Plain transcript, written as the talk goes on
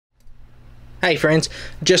Hey friends,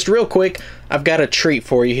 just real quick, I've got a treat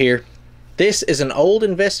for you here. This is an old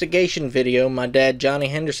investigation video my dad Johnny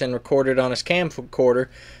Henderson recorded on his camcorder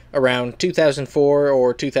around 2004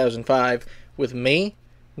 or 2005 with me,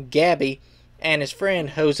 Gabby, and his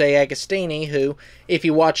friend Jose Agostini, who, if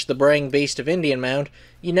you watched The Braying Beast of Indian Mound,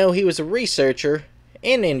 you know he was a researcher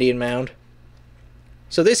in Indian Mound.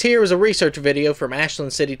 So this here was a research video from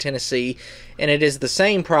Ashland City, Tennessee, and it is the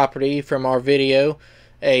same property from our video,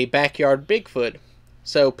 a backyard Bigfoot.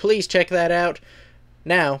 So please check that out.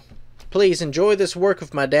 Now, please enjoy this work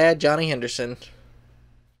of my dad, Johnny Henderson.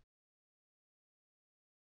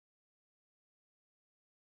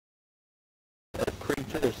 A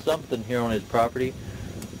creature or something here on his property.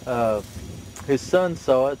 His son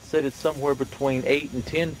saw it, said it's somewhere between 8 and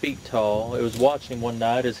 10 feet tall. It was watching him one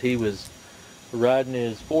night as he was riding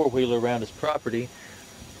his four-wheeler around his property.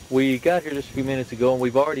 We got here just a few minutes ago and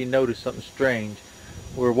we've already noticed something strange.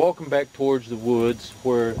 We're walking back towards the woods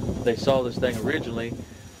where they saw this thing originally,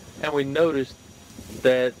 and we noticed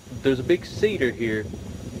that there's a big cedar here,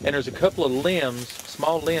 and there's a couple of limbs,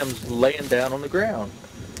 small limbs, laying down on the ground.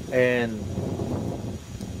 And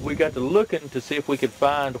we got to looking to see if we could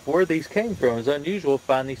find where these came from. It's unusual to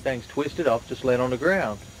find these things twisted off just laying on the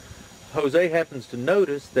ground. Jose happens to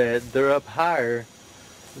notice that they're up higher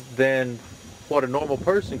than what a normal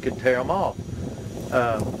person could tear them off.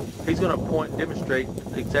 He's going to point and demonstrate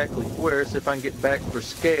exactly where, see if I can get back for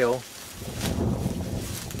scale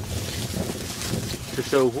to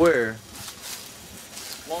show where.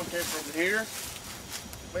 One came from here,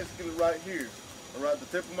 basically right here, around the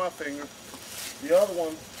tip of my finger. The other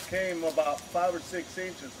one came about 5 or 6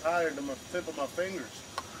 inches higher than the tip of my fingers.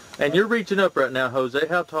 And you're reaching up right now, Jose.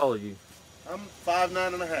 How tall are you? I'm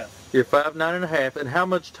 5'9½". You're 5'9½", and how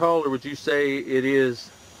much taller would you say it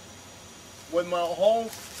is? With my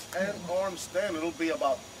whole and arm stand, it'll be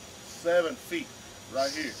about 7 feet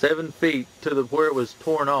right here. 7 feet to where it was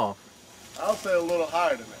torn off. I'll say a little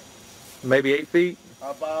higher than that. Maybe 8 feet?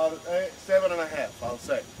 About 7.5, I'll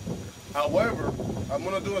say. However, I'm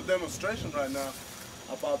going to do a demonstration right now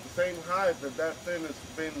about the same height that thing has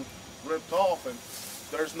been ripped off, and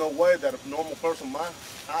there's no way that a normal person my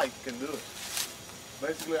height can do it.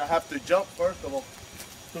 Basically, I have to jump first of all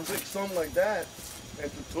to reach something like that,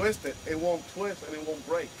 and to twist it. It won't twist and it won't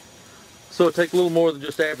break. So it takes a little more than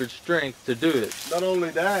just average strength to do it. Not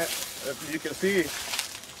only that, if you can see,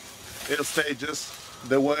 it'll stay just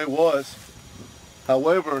the way it was.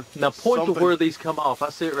 However, now point to where these come off. I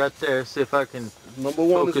see it right there. See if I can number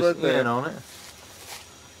one focus is right there. In on it.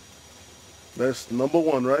 There's number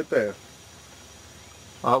one right there.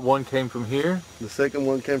 One came from here. The second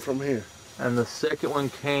one came from here. And the second one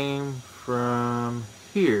came from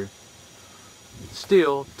here.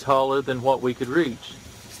 Still taller than what we could reach.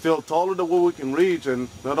 Still taller than what we can reach, and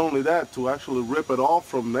not only that, to actually rip it off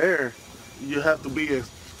from there, you have to be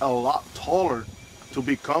a lot taller to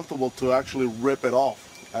be comfortable to actually rip it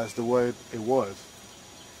off as the way it was.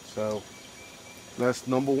 So that's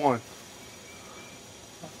number one.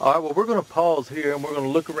 All right, well, we're going to pause here and we're going to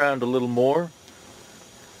look around a little more.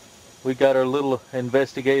 We got our little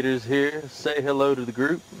investigators here. Say hello to the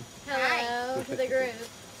group. Hello to the group.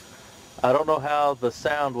 I don't know how the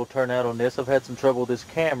sound will turn out on this. I've had some trouble with this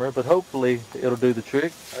camera, but hopefully it'll do the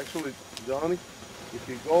trick. Actually, Johnny, if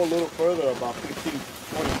you go a little further, about 15,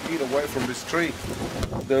 20 feet away from this tree,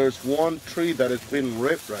 there's one tree that has been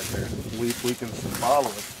ripped right there. We can follow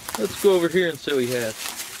it. Let's go over here and see what he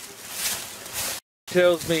has. He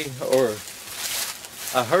tells me, or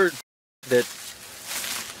I heard that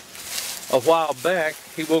a while back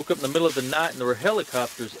he woke up in the middle of the night and there were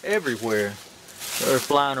helicopters everywhere. They're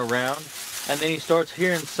flying around, and then he starts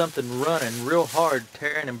hearing something running real hard,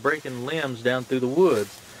 tearing and breaking limbs down through the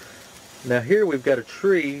woods. Now here we've got a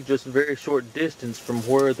tree just a very short distance from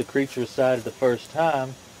where the creature was sighted the first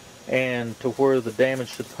time and to where the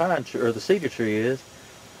damage to the pine tree, or the cedar tree is.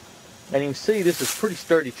 And you can see this is a pretty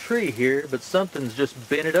sturdy tree here, but something's just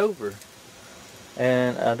bent it over.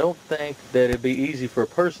 And I don't think that it'd be easy for a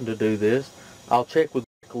person to do this. I'll check with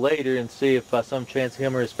Rick later and see if by some chance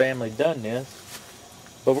him or his family done this.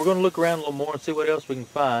 But we're going to look around a little more and see what else we can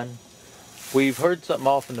find. We've heard something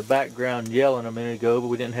off in the background yelling a minute ago, but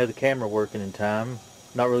we didn't have the camera working in time.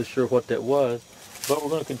 Not really sure what that was, but we're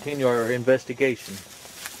going to continue our investigation.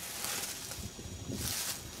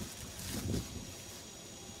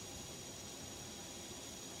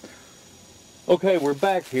 Okay, we're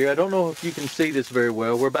back here. I don't know if you can see this very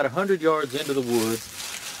well. We're about 100 yards into the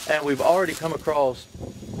woods, and we've already come across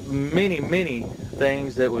many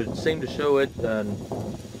things that would seem to show it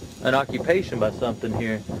an occupation by something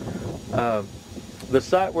here. The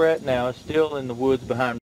site we're at now is still in the woods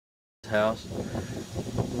behind house.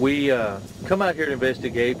 We come out here to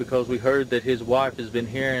investigate because we heard that his wife has been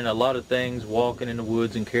hearing a lot of things walking in the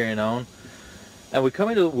woods and carrying on. And we come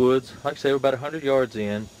into the woods, like I say, we're about 100 yards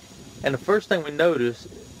in, and the first thing we notice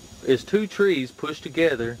is two trees pushed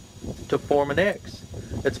together to form an X.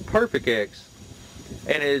 It's a perfect X.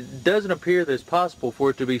 And it doesn't appear that it's possible for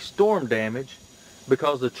it to be storm damage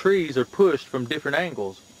because the trees are pushed from different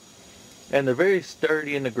angles. And they're very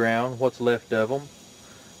sturdy in the ground, what's left of them.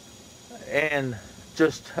 And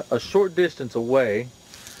just a short distance away,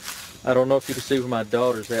 I don't know if you can see where my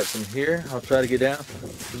daughter's at from here. I'll try to get down.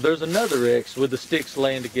 There's another X with the sticks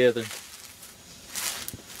laying together.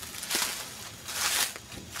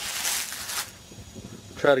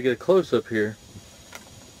 Try to get a close-up here.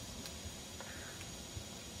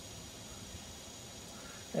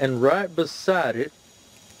 And right beside it,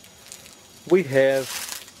 we have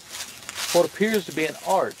what appears to be an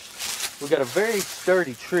arch. We've got a very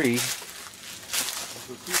sturdy tree.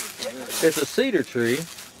 It's a cedar tree,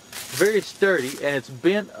 very sturdy, and it's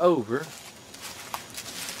bent over.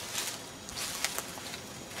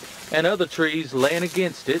 And other trees laying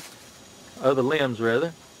against it, other limbs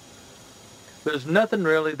rather. There's nothing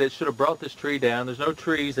really that should have brought this tree down. There's no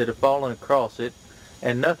trees that have fallen across it,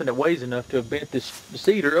 and nothing that weighs enough to have bent this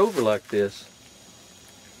cedar over like this.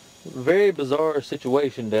 Very bizarre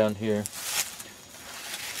situation down here.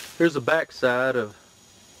 Here's the back side of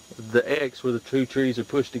the X where the two trees are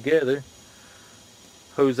pushed together.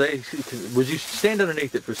 Jose, would you stand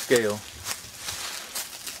underneath it for scale?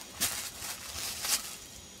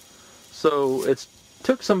 So it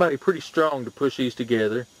took somebody pretty strong to push these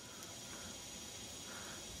together.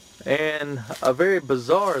 And a very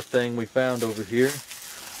bizarre thing we found over here.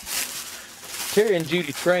 Terry and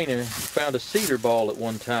Judy Trainer found a cedar ball at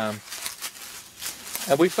one time.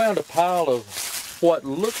 And we found a pile of what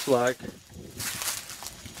looks like,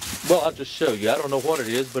 well, I'll just show you. I don't know what it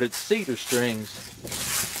is, but it's cedar strings.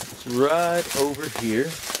 It's right over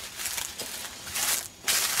here.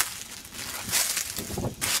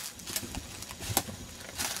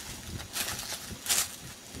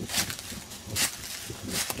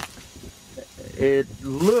 It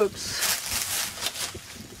looks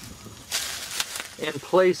in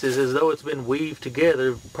places as though it's been weaved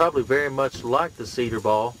together, probably very much like the cedar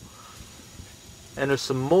ball. And there's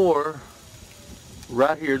some more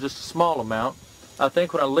right here, just a small amount. I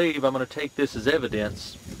think when I leave, I'm going to take this as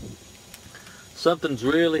evidence. Something's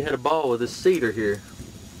really had a ball with this cedar here.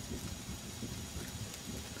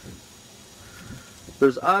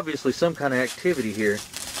 There's obviously some kind of activity here.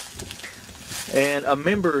 And a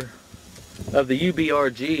member of the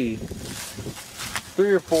UBRG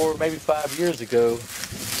 3 or 4, maybe 5 years ago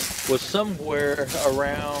was somewhere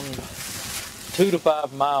around 2 to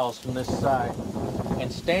 5 miles from this site,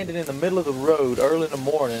 and standing in the middle of the road early in the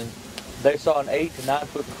morning, they saw an 8 to 9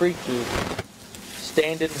 foot creature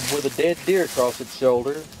standing with a dead deer across its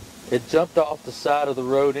shoulder. It jumped off the side of the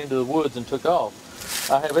road into the woods and took off.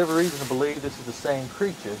 I have every reason to believe this is the same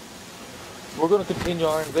creature. We're going to continue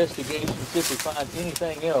our investigation, see if we find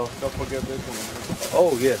anything else. Don't forget this one.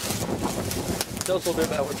 Oh, yes. Tell us a little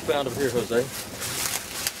bit about what you found over here, Jose.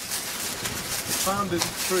 Found this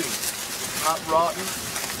tree, not rotten.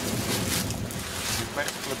 It's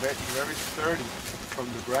basically very sturdy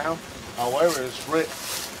from the ground. However, it's ripped,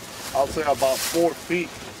 I'll say about 4 feet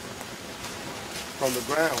from the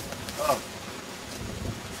ground up.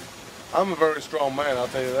 I'm a very strong man, I'll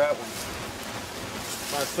tell you that one.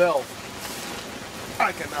 Myself,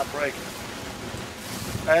 I cannot break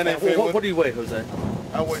it. And if what do you weigh, Jose?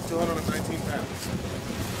 I weigh 219 pounds.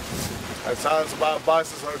 At times my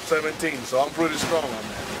biceps are 17, so I'm pretty strong on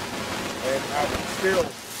that. And I can still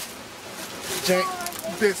jank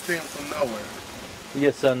this thing from nowhere.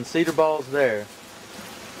 Yes, son, cedar ball's there.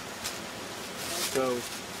 So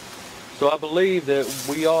I believe that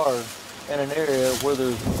we are in an area where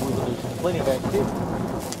there's plenty of activity.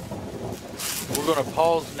 We're going to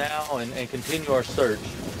pause now and continue our search.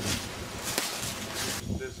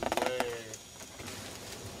 This is way...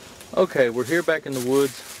 Okay, we're here back in the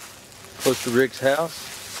woods close to Rick's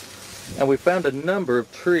house, and we found a number of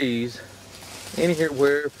trees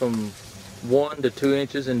anywhere from 1 to 2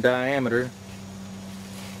 inches in diameter,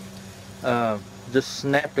 just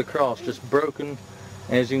snapped across, just broken.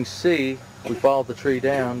 And as you can see, we followed the tree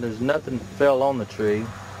down. There's nothing fell on the tree.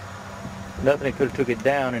 Nothing that could have took it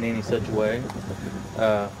down in any such way.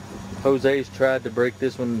 Jose's tried to break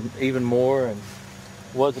this one even more and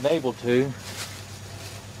wasn't able to.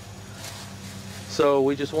 So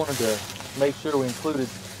we just wanted to make sure we included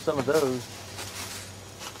some of those.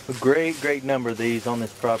 A great number of these on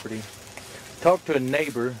this property. Talked to a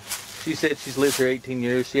neighbor She said she's lived here 18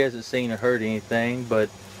 years. She hasn't seen or heard anything, but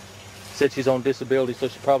said she's on disability, so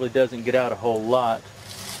she probably doesn't get out a whole lot.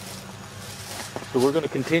 So we're going to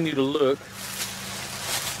continue to look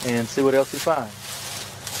and see what else we find.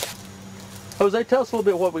 Jose, tell us a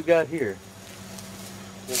little bit what we got here.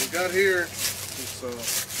 What we got here is a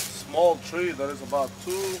small tree that is about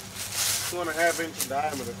 2.5 inches in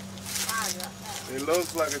diameter. It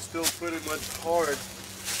looks like it's still pretty much hard.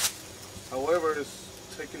 However, it's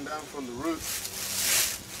taken down from the root.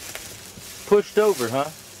 Pushed over, huh?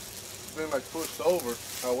 It's been like pushed over.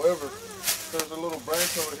 However, there's a little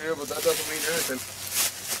branch over here, but that doesn't mean anything.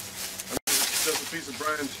 I mean, it's just a piece of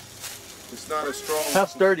branch. It's not as strong. How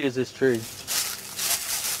sturdy is this tree?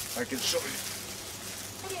 I can show you.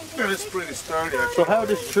 Yeah, it's pretty sturdy. So how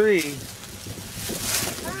does this tree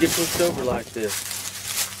get pushed over like this?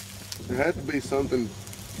 It had to be something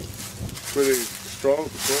pretty strong to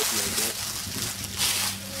push like that.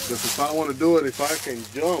 Because if I want to do it, if I can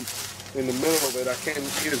jump in the middle of it, I can't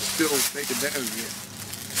even still take it down again.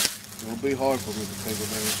 It'll be hard for me to take it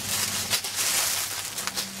down.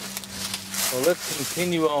 Well, let's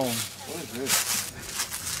continue on. What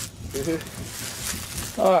is this?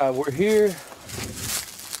 Alright, we're here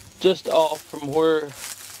just off from where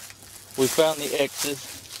we found the X's.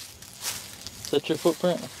 Is that your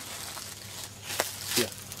footprint? Yeah.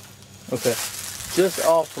 Okay. Just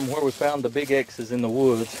off from where we found the big X's in the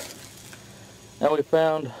woods. Now we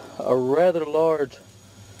found a rather large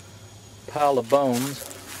pile of bones.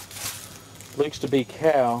 Looks to be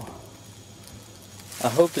cow. I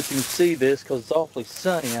hope that you can see this because it's awfully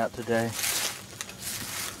sunny out today.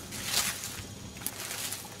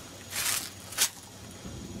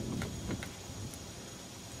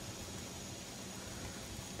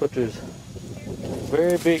 But there's a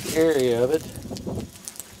very big area of it.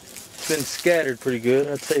 It's been scattered pretty good,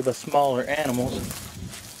 I'd say, by smaller animals.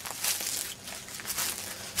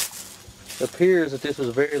 It appears that this was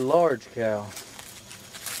a very large cow.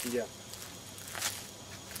 Yeah.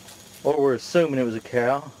 Or we're assuming it was a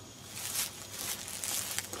cow.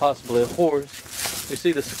 Possibly a horse. You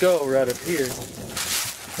see the skull right up here.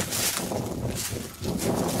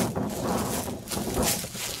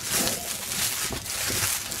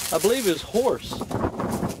 I believe it was horse.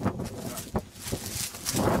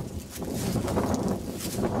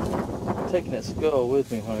 I'm taking that skull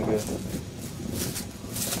with me when I go.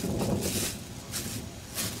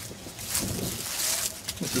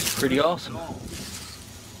 This is pretty awesome.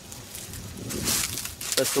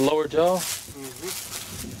 That's the lower jaw?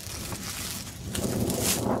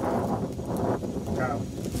 Cow.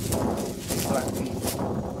 Black meat.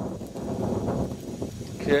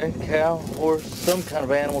 Okay, cow, horse, some kind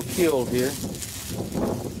of animal killed here.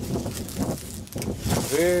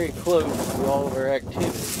 Very close to all of our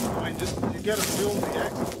activity. I mean, just you gotta feel the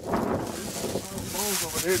X's. Bones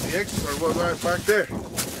over here. The X's are right back there.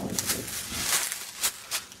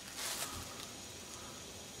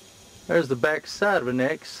 There's the back side of an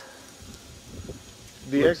X.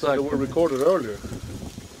 The Looks X's that were recorded earlier.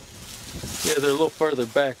 Yeah, they're a little further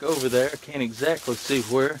back over there. I can't exactly see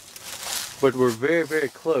where, but we're very, very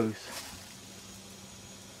close.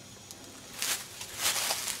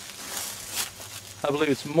 I believe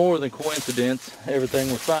it's more than coincidence, everything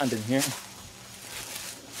we're finding here.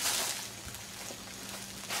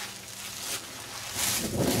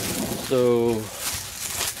 So,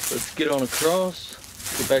 let's get on across,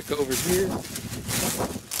 get back over here,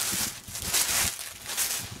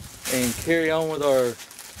 and carry on with our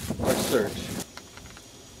search.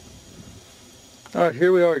 Alright,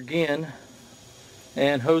 here we are again,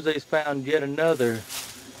 and Jose's found yet another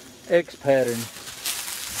X pattern,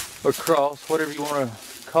 or cross, whatever you want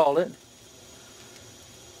to call it.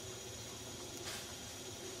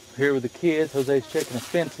 Here with the kids, Jose's checking a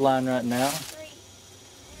fence line right now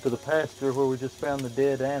to the pasture where we just found the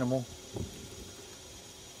dead animal.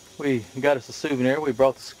 We got us a souvenir. We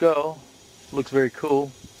brought the skull. Looks very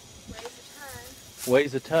cool.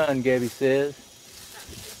 Weighs a ton, Gabby says.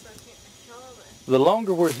 The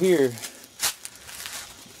longer we're here,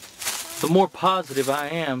 the more positive I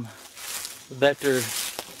am that there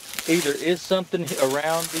either is something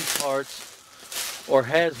around these parts or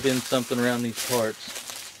has been something around these parts.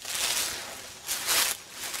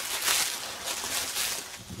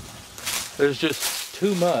 There's just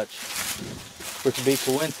too much for it to be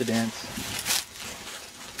coincidence.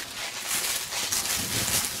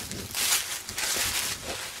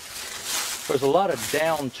 There's a lot of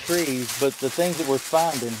downed trees, but the things that we're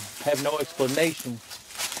finding have no explanation.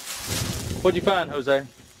 What'd you find, Jose?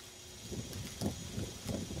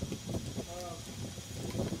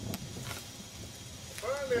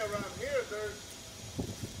 Apparently around here there's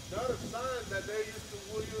not a that they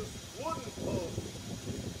will use wooden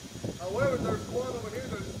posts. However, there's one over here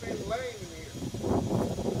that's been laying in here.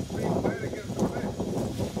 It's being laid against the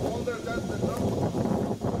fence. I wonder if that's the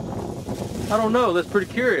number. I don't know. That's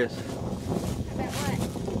pretty curious. About what?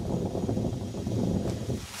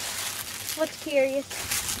 What's curious?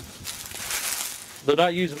 They're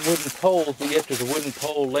not using wooden poles, but yet there's a wooden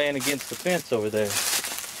pole laying against the fence over there.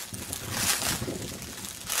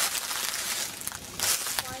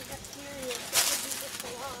 Why is that curious? That could be just a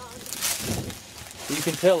log. You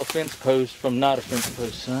can tell a fence post from not a fence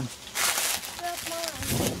post, son. That's mine.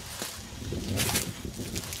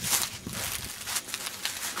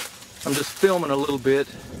 I'm just filming a little bit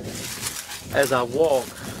as I walk.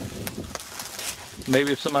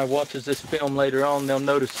 Maybe if somebody watches this film later on, they'll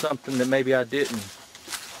notice something that maybe I didn't.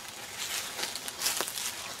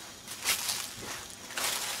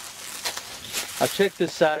 I checked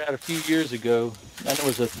this site out a few years ago, and there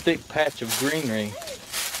was a thick patch of greenery.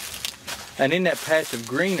 And in that patch of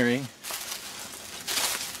greenery,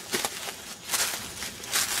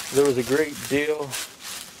 there was a great deal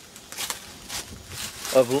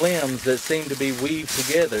of limbs that seemed to be weaved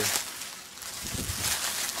together.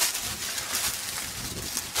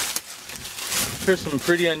 Here's some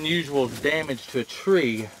pretty unusual damage to a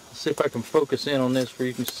tree. Let's see if I can focus in on this where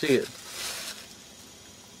you can see it.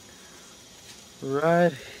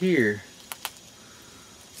 Right here.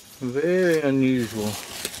 Very unusual.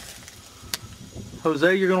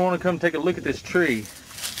 Jose, you're going to want to come take a look at this tree.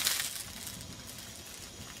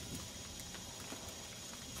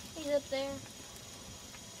 He's up there.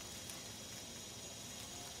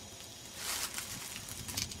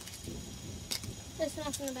 There's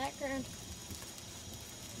nothing in the background.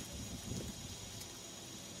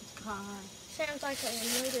 Car. Sounds like a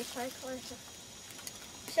motorcycle or something.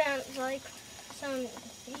 Sounds like some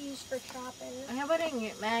used for chopping. How about I can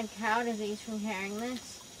get mad cow disease from carrying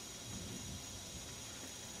this?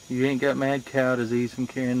 You ain't got mad cow disease from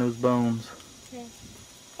carrying those bones. Okay.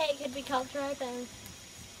 Hey, it could be called dry bone.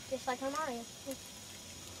 Just like on Mario.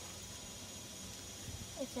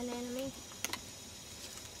 It's an enemy.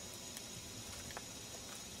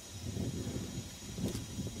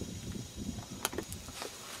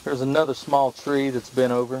 There's another small tree that's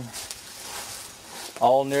been over,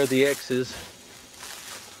 all near the X's.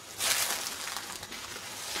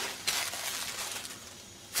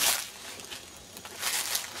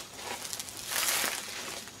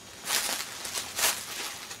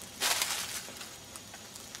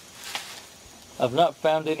 I've not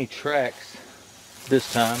found any tracks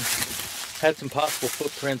this time. Had some possible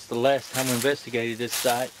footprints the last time we investigated this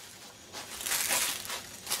site.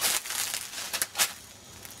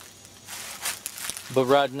 But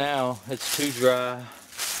right now, it's too dry.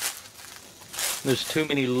 There's too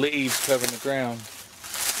many leaves covering the ground.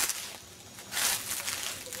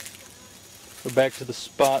 We're back to the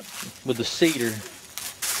spot with the cedar.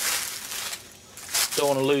 Don't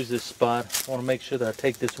want to lose this spot. I want to make sure that I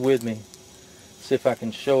take this with me. See if I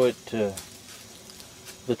can show it to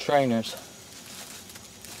the trainers.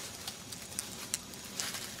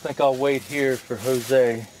 I think I'll wait here for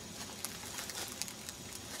Jose.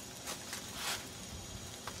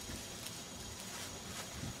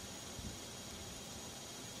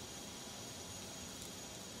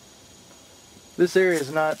 This area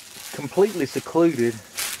is not completely secluded.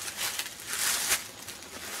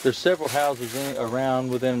 There's several houses around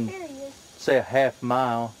within, say, a half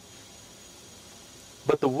mile.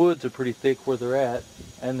 But the woods are pretty thick where they're at,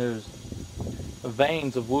 and there's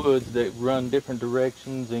veins of woods that run different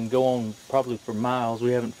directions and go on probably for miles.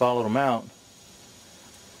 We haven't followed them out.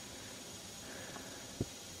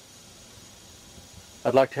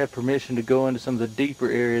 I'd like to have permission to go into some of the deeper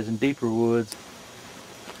areas and deeper woods.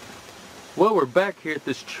 Well, we're back here at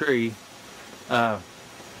this tree.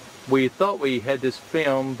 We thought we had this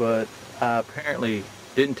film, but I apparently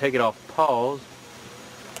didn't take it off pause.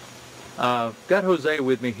 Got Jose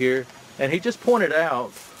with me here, and he just pointed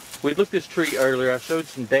out, we looked at this tree earlier, I showed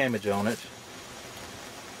some damage on it.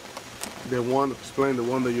 The one, explain the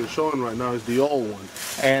one that you're showing right now is the old one.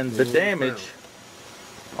 And the damage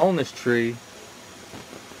on this tree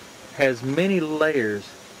has many layers.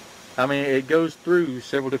 I mean, it goes through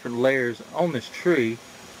several different layers on this tree,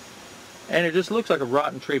 and it just looks like a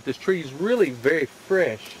rotten tree. But this tree is really very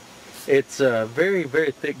fresh. It's very,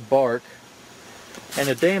 very thick bark, and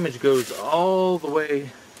the damage goes all the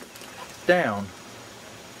way down.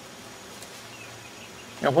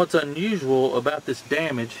 And what's unusual about this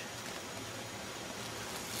damage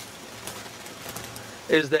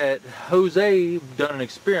is that Jose done an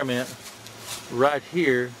experiment right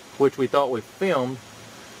here, which we thought we filmed,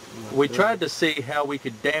 We tried to see how we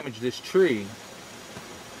could damage this tree.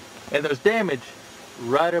 And there's damage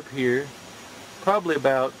right up here, probably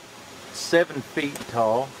about 7 feet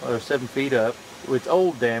tall, or 7 feet up. It's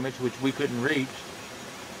old damage, which we couldn't reach.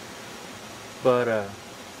 But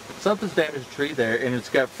something's damaged the tree there, and it's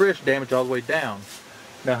got fresh damage all the way down.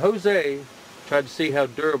 Now Jose tried to see how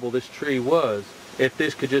durable this tree was, if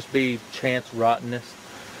this could just be chance rottenness.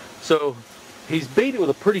 So he's beat it with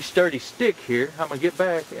a pretty sturdy stick here. I'm going to get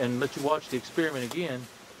back and let you watch the experiment again.